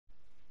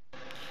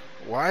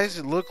Why does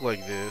it look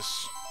like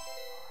this?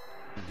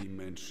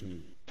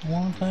 Dimension. A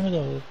long time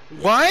ago.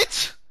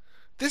 What?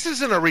 This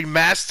isn't a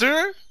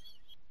remaster?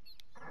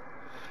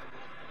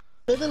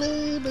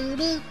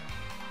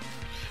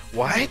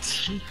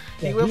 What?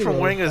 He went from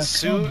wearing a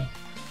suit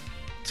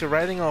to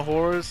riding a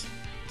horse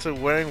to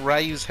wearing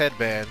Ryu's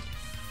headband.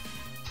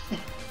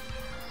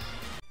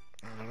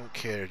 I don't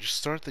care. Just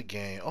start the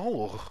game.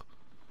 Oh.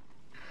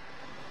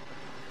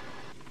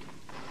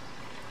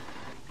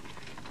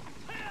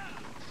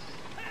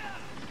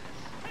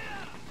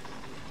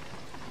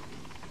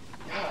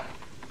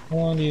 How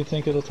long do you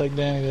think it'll take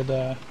Danny to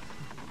die?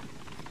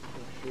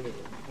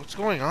 What's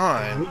going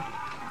on?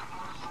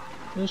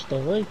 Just a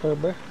vapor,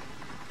 bro.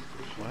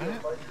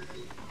 What?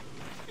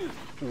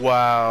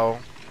 Wow.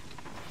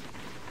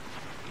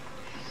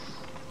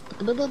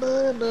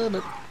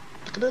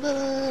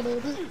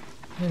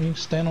 Can you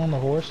stand on the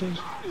horses?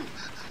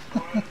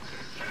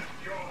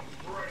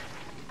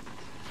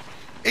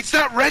 It's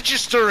not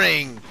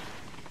registering!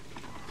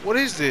 What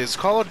is this?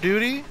 Call of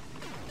Duty?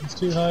 It's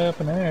too high up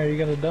in the air, you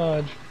gotta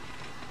dodge.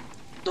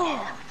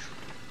 Dodge!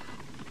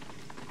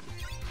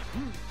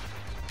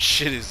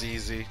 Shit is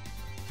easy.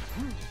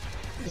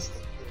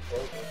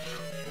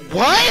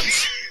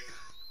 What?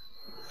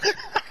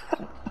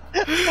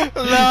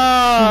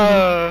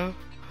 No!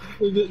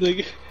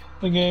 The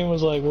game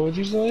was like, what would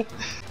you say?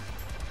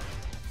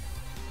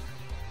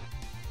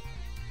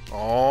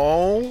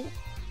 Oh.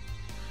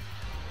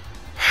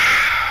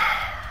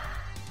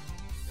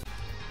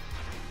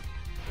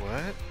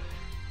 What?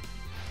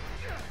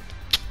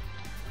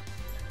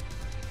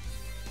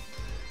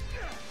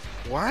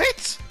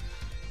 What?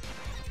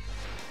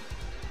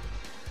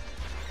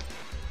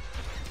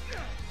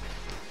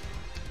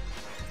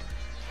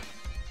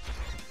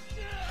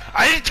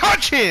 I didn't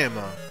touch him!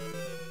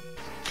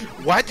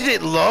 Why did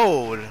it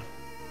load?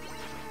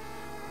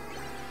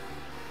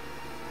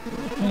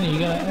 Hey, you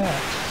got an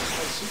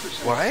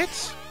axe.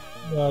 What?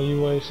 Oh, you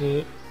wasted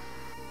it.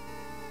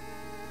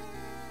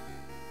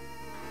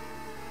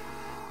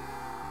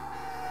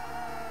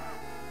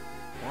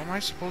 Where am I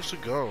supposed to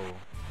go?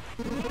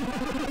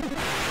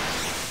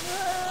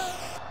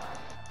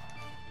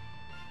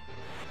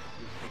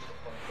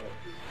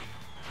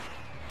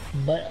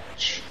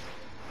 Batch.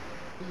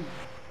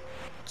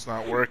 It's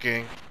not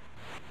working.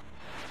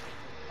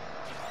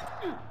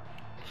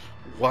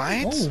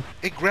 What? Oh.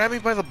 It grabbed me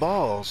by the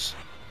balls.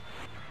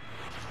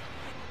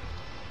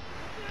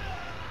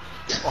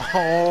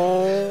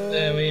 Oh.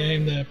 Yeah, we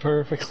aimed that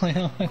perfectly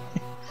on it.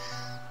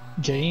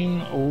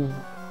 Game over.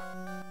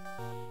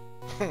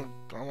 I'm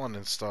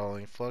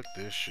uninstalling. Fuck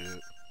this shit.